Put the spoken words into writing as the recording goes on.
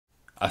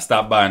I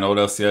stopped by an old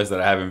LCS that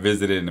I haven't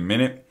visited in a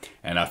minute,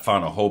 and I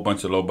found a whole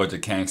bunch of low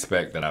budget Kang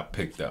spec that I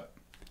picked up.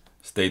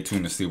 Stay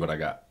tuned to see what I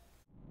got.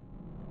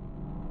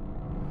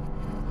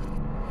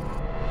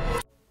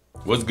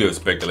 What's good,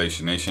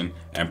 Speculation Nation?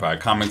 Empyre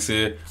Comics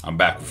here. I'm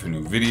back with a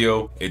new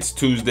video. It's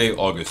Tuesday,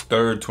 August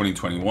 3rd,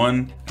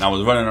 2021, and I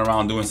was running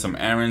around doing some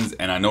errands,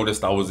 and I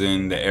noticed I was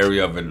in the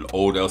area of an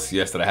old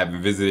LCS that I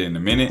haven't visited in a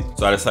minute,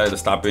 so I decided to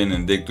stop in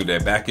and dig through their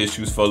back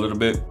issues for a little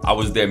bit. I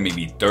was there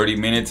maybe 30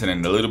 minutes, and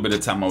in the little bit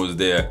of time I was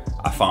there,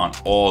 I found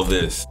all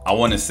this. I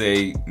want to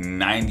say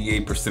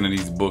 98% of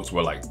these books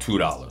were like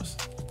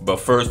 $2. But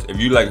first, if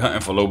you like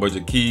hunting for low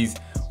budget keys,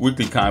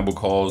 weekly comic book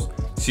hauls,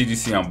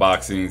 CGC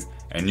unboxings,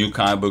 and new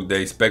comic book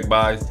day spec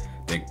buys,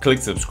 then click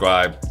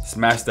subscribe,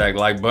 smash that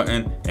like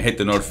button, and hit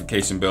the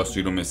notification bell so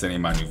you don't miss any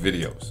of my new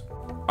videos.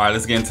 Alright,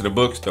 let's get into the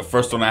books. The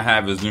first one I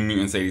have is New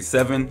Mutants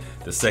 87,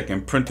 the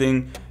second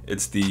printing.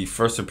 It's the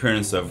first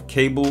appearance of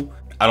Cable.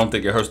 I don't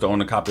think it hurts to own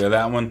a copy of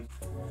that one.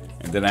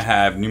 And then I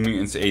have New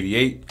Mutants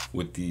 88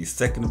 with the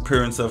second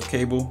appearance of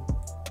Cable.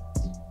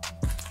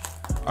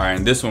 Alright,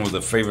 and this one was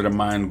a favorite of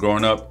mine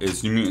growing up.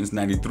 It's New Mutants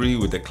 93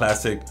 with the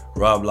classic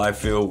Rob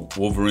Liefeld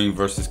Wolverine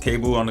versus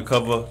Cable on the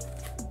cover.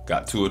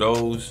 Got two of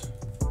those.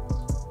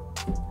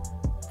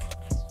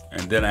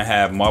 And then I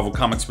have Marvel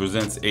Comics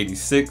Presents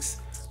 86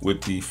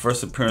 with the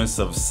first appearance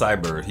of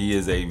Cyber. He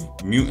is a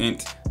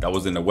mutant that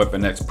was in the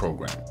Weapon X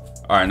program.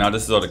 Alright, now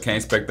this is all the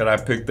Kang spec that I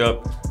picked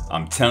up.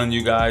 I'm telling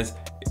you guys,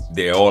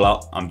 they're all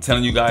out. I'm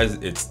telling you guys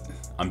you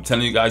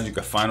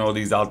can find all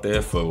these out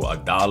there for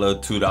 $1,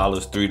 $2,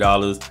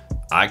 $3.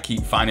 I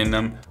keep finding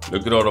them.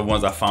 Look at all the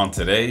ones I found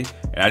today,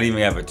 and I didn't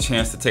even have a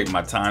chance to take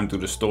my time through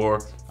the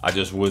store. I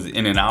just was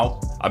in and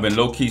out. I've been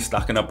low-key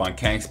stocking up on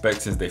Kang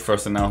specs since they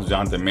first announced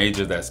Jonathan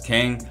Majors as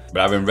Kang,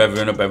 but I've been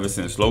revving up ever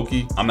since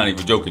Loki. I'm not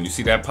even joking. You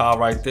see that pile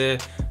right there?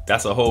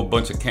 That's a whole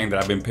bunch of Kang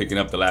that I've been picking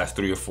up the last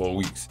 3 or 4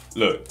 weeks.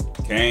 Look,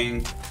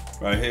 Kang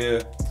right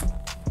here.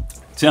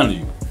 I'm telling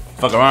you,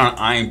 fuck around,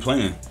 I ain't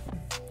playing.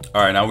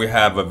 All right, now we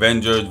have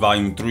Avengers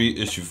Volume 3,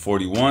 Issue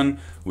 41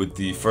 with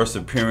the first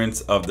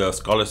appearance of the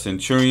Scarlet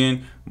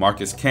Centurion,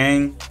 Marcus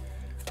Kang.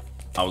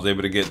 I was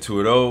able to get 2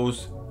 of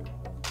those.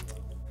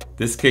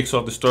 This kicks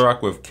off the story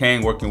arc with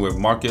Kang working with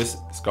Marcus,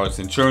 Scarlet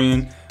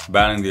Centurion,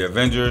 battling the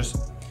Avengers.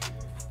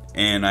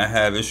 And I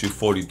have issue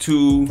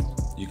 42.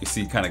 You can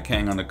see kind of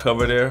Kang on the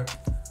cover there,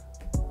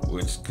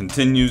 which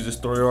continues the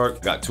story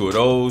arc. Got 2 of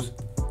those.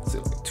 It's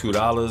like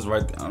 $2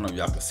 right there. I don't know if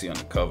y'all can see on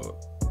the cover.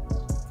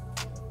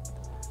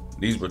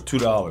 These were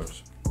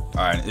 $2. All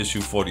right,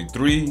 issue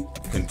 43,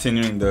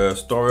 continuing the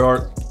story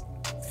arc.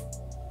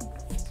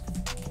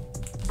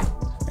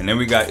 And then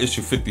we got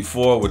issue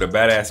 54 with a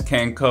badass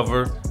Kang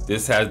cover.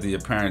 This has the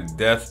apparent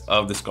death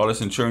of the Scarlet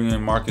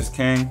Centurion, Marcus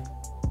Kang.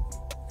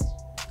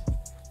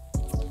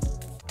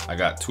 I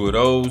got 2 of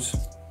those.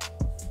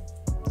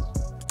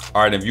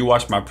 All right, if you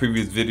watched my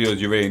previous videos,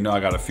 you already know I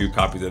got a few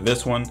copies of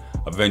this one.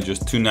 Avengers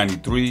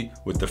 293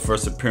 with the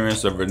first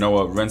appearance of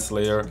Renoa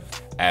Renslayer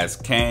as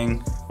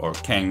Kang, or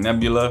Kang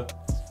Nebula.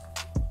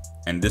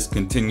 And this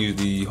continues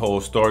the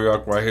whole story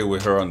arc right here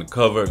with her on the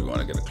cover. If you want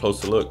to get a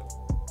closer look.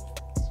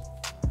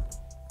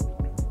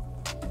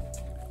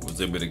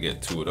 Was able to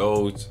get 2 of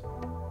those.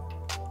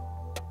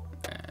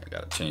 I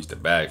gotta change the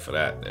bag for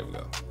that. There we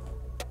go.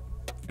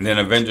 And then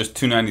Avengers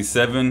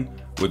 297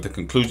 with the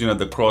conclusion of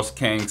the Cross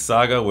Kang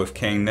saga with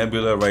Kang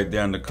Nebula right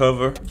there on the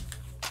cover.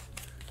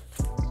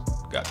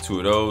 Got 2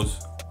 of those.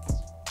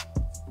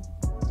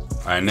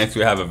 All right, next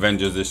we have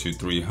Avengers issue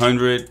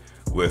 300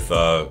 with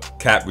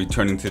Cap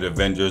returning to the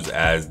Avengers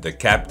as the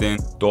Captain.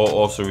 Thor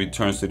also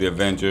returns to the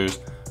Avengers.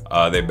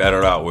 They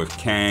battled out with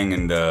Kang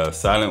and the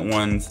Silent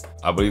Ones.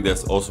 I believe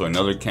there's also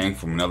another Kang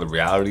from another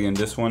reality in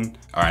this one.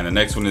 All right, the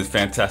next one is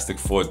Fantastic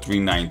Four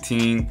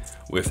 319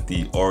 with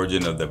the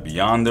origin of the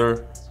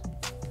Beyonder.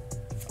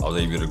 I was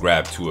able to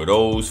grab 2 of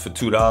those for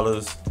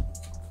 $2.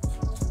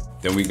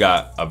 Then we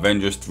got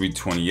Avengers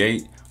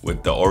 328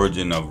 with the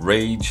origin of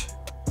Rage.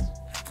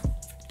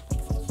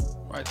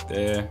 Right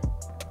there.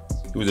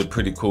 He was a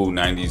pretty cool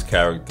 90s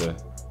character.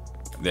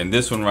 Then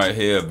this one right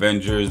here,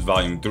 Avengers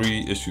Volume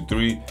 3, Issue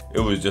 3. It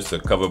was just a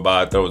cover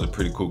by, I thought it was a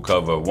pretty cool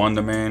cover of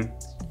Wonder Man.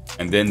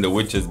 And then The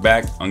Witch is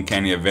Back,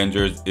 Uncanny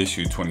Avengers,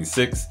 Issue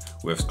 26,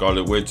 with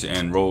Scarlet Witch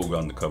and Rogue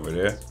on the cover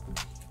there.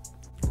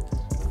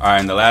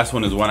 Alright, and the last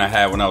one is one I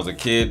had when I was a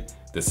kid,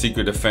 The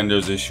Secret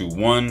Defenders, Issue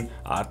 1.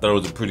 I thought it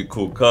was a pretty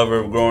cool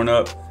cover growing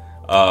up.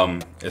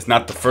 It's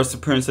not the first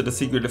appearance of the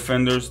Secret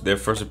Defenders. Their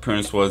first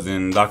appearance was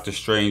in Doctor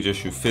Strange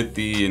issue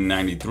 50 in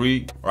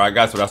 93. Alright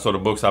guys, so that's all the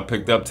books I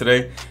picked up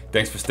today.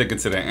 Thanks for sticking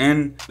to the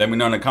end. Let me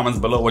know in the comments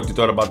below what you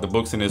thought about the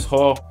books in this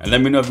haul. And let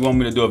me know if you want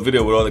me to do a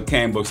video with all the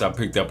Kang books I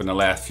picked up in the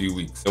last few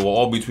weeks. They were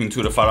all between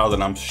 $2 to $5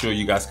 and I'm sure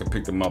you guys can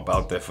pick them up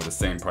out there for the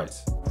same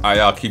price. Alright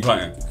y'all, keep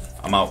hunting.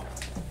 I'm out.